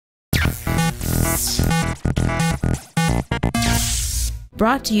Yes.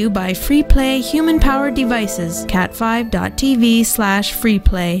 Brought to you by FreePlay Human-Powered Devices,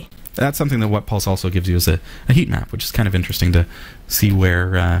 cat5.tv/freeplay. That's something that What Pulse also gives you is a heat map, which is kind of interesting to see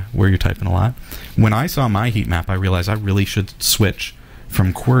where you're typing a lot. When I saw my heat map, I realized I really should switch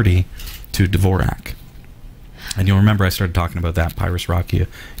from QWERTY to Dvorak. And you'll remember I started talking about that, Pyrus Rock, you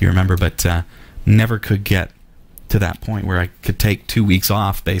remember, but never could get to that point where I could take 2 weeks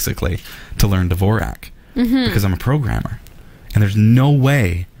off, basically, to learn Dvorak, because I'm a programmer. And there's no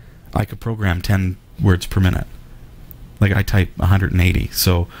way I could program 10 words per minute. Like, I type 180,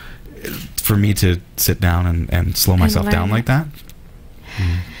 so for me to sit down and slow myself down like that,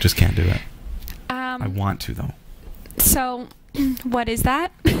 just can't do it. I want to, though. So, what is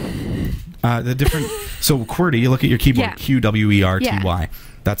that? The different... So, QWERTY, you look at your keyboard, QWERTY. Yeah.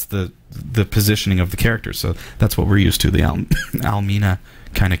 That's the positioning of the characters. So, that's what we're used to, the Almina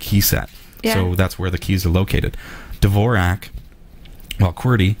kind of key set. Yeah. So, that's where the keys are located. Dvorak, well,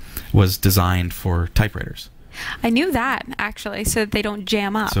 QWERTY was designed for typewriters. I knew that, actually, so that they don't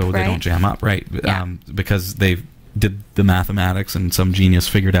jam up, So they don't jam up, right. Yeah. Because they did the mathematics and some genius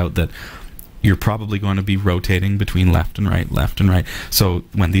figured out that you're probably going to be rotating between left and right, left and right. So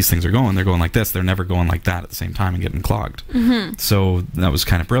when these things are going, they're going like this. They're never going like that at the same time and getting clogged. So that was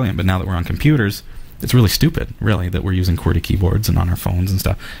kind of brilliant. But now that we're on computers, it's really stupid, really, that we're using QWERTY keyboards and on our phones and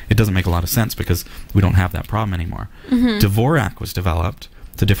stuff. It doesn't make a lot of sense because we don't have that problem anymore. Dvorak was developed,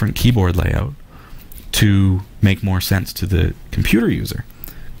 it's a different keyboard layout, to make more sense to the computer user.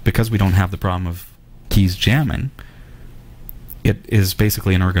 Because we don't have the problem of keys jamming, it is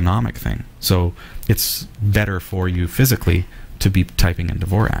basically an ergonomic thing. So it's better for you physically to be typing in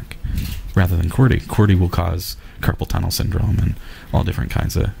Dvorak rather than QWERTY. QWERTY will cause carpal tunnel syndrome and all different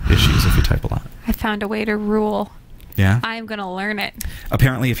kinds of issues if you type a lot. I found a way to rule. Yeah? I'm going to learn it.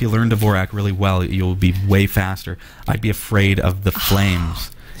 Apparently, if you learn Dvorak really well, you'll be way faster. I'd be afraid of the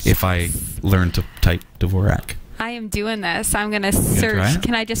flames if I learned to type Dvorak. I am doing this. I'm going to search.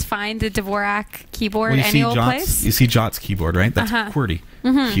 Can I just find the Dvorak keyboard any old place? You see Jot's keyboard, right? That's QWERTY.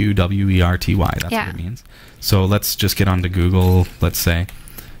 QWERTY. That's what it means. So let's just get onto Google, let's say,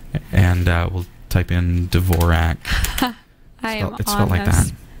 and we'll type in Dvorak. It's spelled like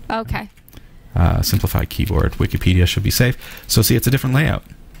that. Okay. Simplified keyboard. Wikipedia should be safe. So see, it's a different layout.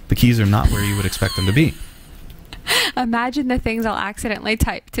 The keys are not where you would expect them to be. Imagine the things I'll accidentally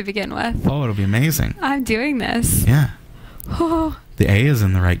type to begin with. Oh, it'll be amazing. I'm doing this. Yeah. The A is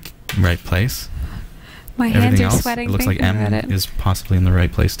in the right place. My hands are sweating. It looks like M is possibly in the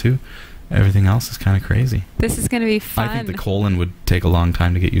right place too. Everything else is kind of crazy. This is going to be fun. I think the colon would take a long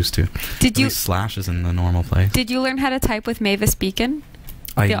time to get used to. Did you slash is in the normal place? Did you learn how to type with Mavis Beacon?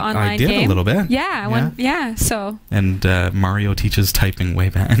 I did a little bit. Yeah. So. And Mario teaches typing way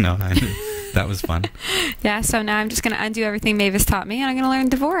back. No, that was fun. Yeah. So now I'm just going to undo everything Mavis taught me, and I'm going to learn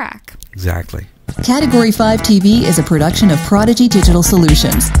Dvorak. Exactly. Category 5 TV is a production of Prodigy Digital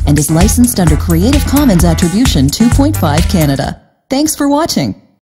Solutions and is licensed under Creative Commons Attribution 2.5 Canada. Thanks for watching.